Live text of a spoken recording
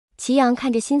祁阳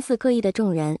看着心思各异的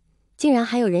众人，竟然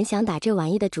还有人想打这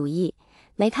玩意的主意，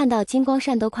没看到金光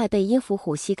扇都快被阴符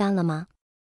虎吸干了吗？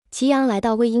祁阳来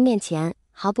到魏婴面前，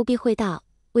毫不避讳道：“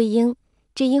魏婴，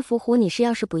这阴符虎你是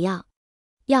要是不要？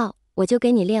要，我就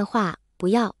给你炼化；不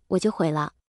要，我就毁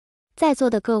了。在座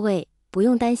的各位，不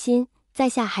用担心，在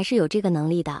下还是有这个能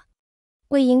力的。”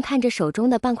魏婴看着手中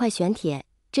的半块玄铁，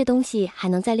这东西还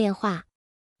能再炼化？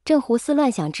正胡思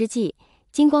乱想之际，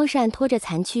金光扇拖着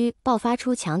残躯爆发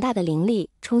出强大的灵力，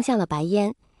冲向了白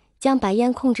烟，将白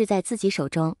烟控制在自己手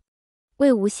中。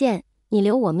魏无羡，你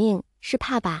留我命，是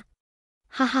怕吧？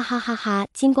哈哈哈哈哈！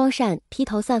金光扇披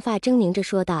头散发狰狞着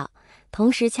说道，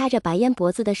同时掐着白烟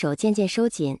脖子的手渐渐收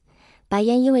紧。白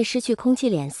烟因为失去空气，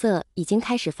脸色已经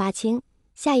开始发青，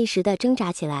下意识地挣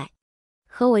扎起来。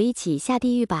和我一起下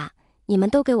地狱吧，你们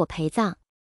都给我陪葬！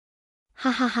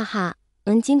哈哈哈哈！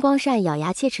金光扇咬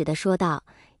牙切齿地说道，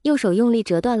右手用力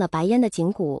折断了白烟的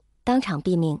颈骨，当场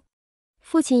毙命。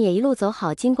父亲也一路走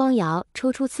好，金光瑶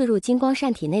抽出刺入金光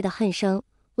扇体内的恨声，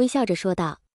微笑着说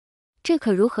道：“这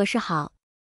可如何是好？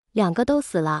两个都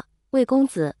死了，魏公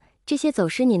子，这些走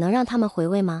尸你能让他们回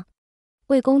味吗？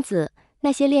魏公子，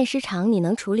那些炼尸场你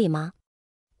能处理吗？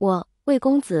魏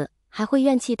公子还会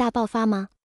怨气大爆发吗？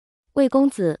魏公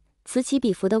子，此起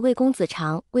彼伏的魏公子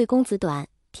长，魏公子短，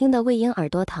听得魏婴耳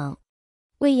朵疼。”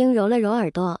魏婴揉了揉耳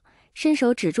朵，伸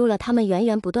手止住了他们源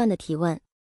源不断的提问。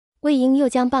魏婴又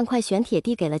将半块玄铁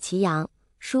递给了祁阳，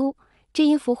叔，这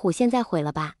阴符虎现在毁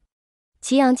了吧？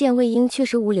祁阳见魏婴确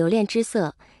实无留恋之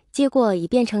色，接过已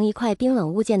变成一块冰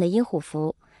冷物件的阴虎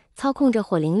符，操控着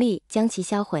火灵力将其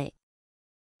销毁。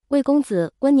魏公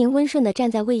子温宁温顺地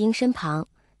站在魏婴身旁，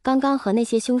刚刚和那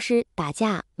些凶尸打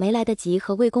架，没来得及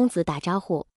和魏公子打招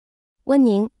呼。温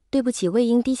宁，对不起。魏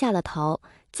婴低下了头，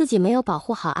自己没有保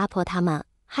护好阿婆他们，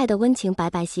害得温情白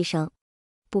白牺牲。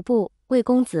不，魏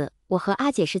公子，我和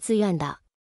阿姐是自愿的。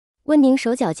温宁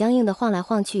手脚僵硬地晃来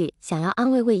晃去，想要安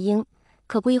慰魏婴，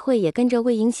可不一会也跟着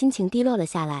魏婴心情低落了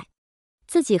下来。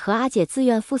自己和阿姐自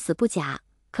愿赴死不假，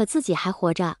可自己还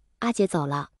活着，阿姐走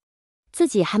了，自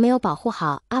己还没有保护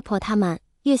好阿婆他们，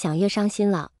越想越伤心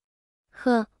了。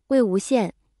呵，魏无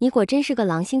羡，你果真是个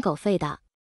狼心狗肺的。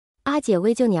阿姐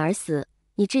为救你而死，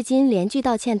你至今连句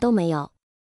道歉都没有。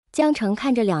江澄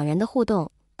看着两人的互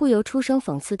动，不由出声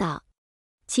讽刺道。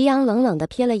祁阳冷冷地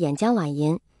瞥了眼江婉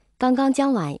银，刚刚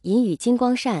江婉银与金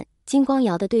光扇、金光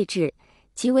瑶的对峙，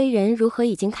其为人如何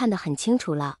已经看得很清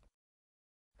楚了。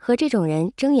和这种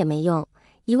人争也没用，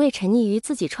一味沉溺于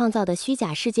自己创造的虚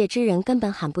假世界之人根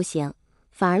本喊不醒，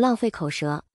反而浪费口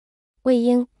舌。魏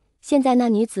婴，现在那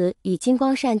女子与金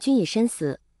光扇均已身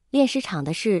死，炼尸场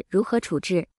的事如何处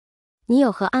置？你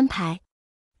有何安排？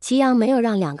祁阳没有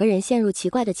让两个人陷入奇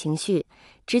怪的情绪，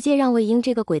直接让魏婴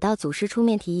这个鬼道祖师出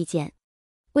面提意见。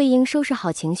魏婴收拾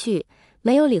好情绪，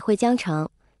没有理会江澄。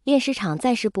炼尸场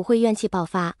暂时不会怨气爆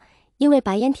发，因为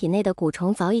白烟体内的蛊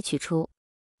虫早已取出。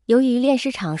由于炼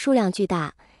尸场数量巨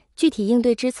大，具体应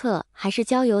对之策还是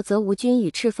交由泽无君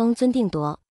与赤峰尊定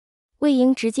夺。魏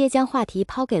婴直接将话题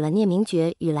抛给了聂明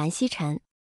觉与蓝曦臣，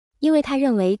因为他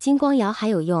认为金光瑶还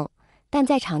有用，但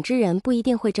在场之人不一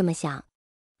定会这么想。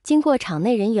经过场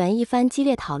内人员一番激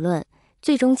烈讨论，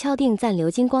最终敲定暂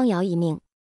留金光瑶一命。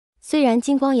虽然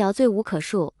金光瑶罪无可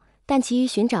恕，但其余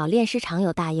寻找炼尸场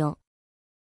有大用，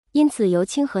因此由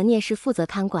清河聂氏负责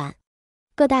看管。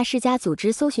各大世家组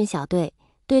织搜寻小队，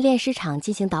对炼尸场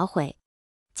进行捣毁。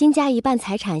金家一半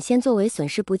财产先作为损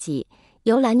失补给，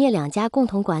由蓝聂两家共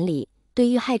同管理，对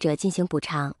遇害者进行补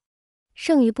偿，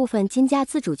剩余部分金家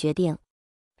自主决定。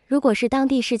如果是当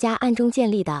地世家暗中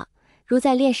建立的，如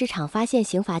在炼尸场发现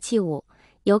刑罚器物，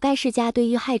由该世家对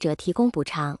遇害者提供补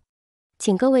偿。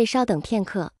请各位稍等片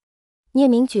刻。聂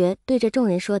明觉对着众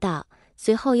人说道，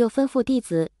随后又吩咐弟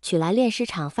子取来炼尸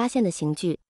场发现的刑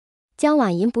具。江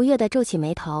婉银不悦地皱起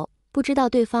眉头，不知道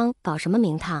对方搞什么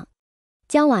名堂。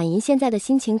江婉银现在的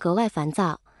心情格外烦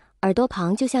躁，耳朵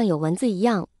旁就像有蚊子一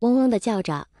样嗡嗡地叫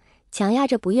着，强压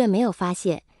着不悦没有发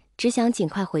泄，只想尽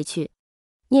快回去。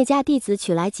聂家弟子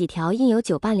取来几条印有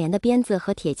9瓣莲的鞭子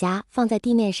和铁夹放在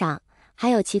地面上，还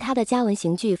有其他的家文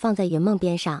刑具放在云梦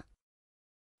边上。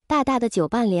大大的9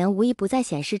瓣莲无一不再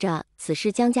显示着此事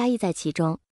江家意在其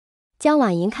中。江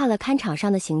婉银看了勘场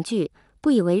上的刑具，不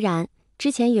以为然，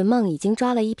之前云梦已经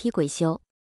抓了一批鬼修，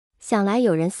想来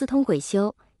有人私通鬼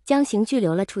修，将刑具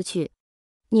流了出去。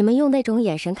你们用那种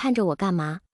眼神看着我干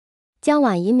嘛？江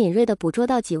婉银敏锐地捕捉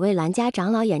到几位蓝家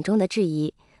长老眼中的质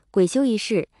疑。鬼修一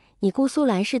事，你姑苏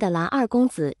蓝氏的蓝二公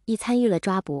子亦参与了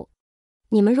抓捕，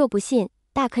你们若不信，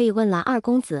大可以问蓝二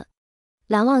公子。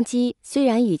蓝忘机虽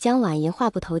然与江婉银话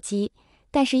不投机，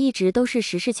但是一直都是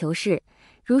实事求是，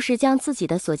如实将自己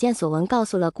的所见所闻告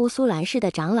诉了姑苏蓝氏的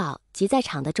长老及在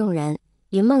场的众人。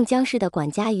云梦江氏的管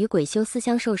家与鬼修私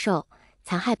相授受，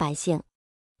残害百姓。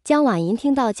江婉莹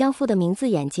听到江父的名字，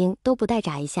眼睛都不带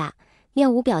眨一下，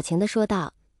面无表情地说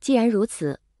道：“既然如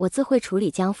此，我自会处理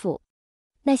江父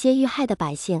那些遇害的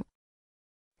百姓，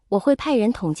我会派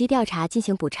人统计调查进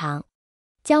行补偿。”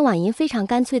江婉莹非常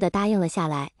干脆地答应了下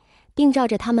来，并照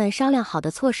着他们商量好的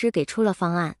措施给出了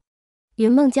方案。云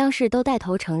梦江氏都带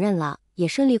头承认了，也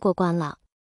顺利过关了。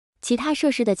其他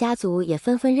涉事的家族也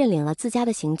纷纷认领了自家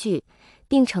的刑具，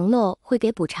并承诺会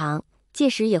给补偿，届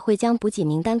时也会将补给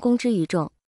名单公之于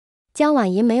众。江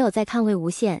婉莹没有再看魏无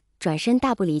羡，转身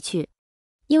大步离去，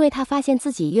因为她发现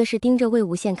自己越是盯着魏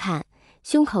无羡看，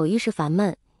胸口愈是烦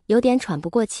闷，有点喘不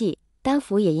过气，丹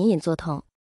服也隐隐作痛。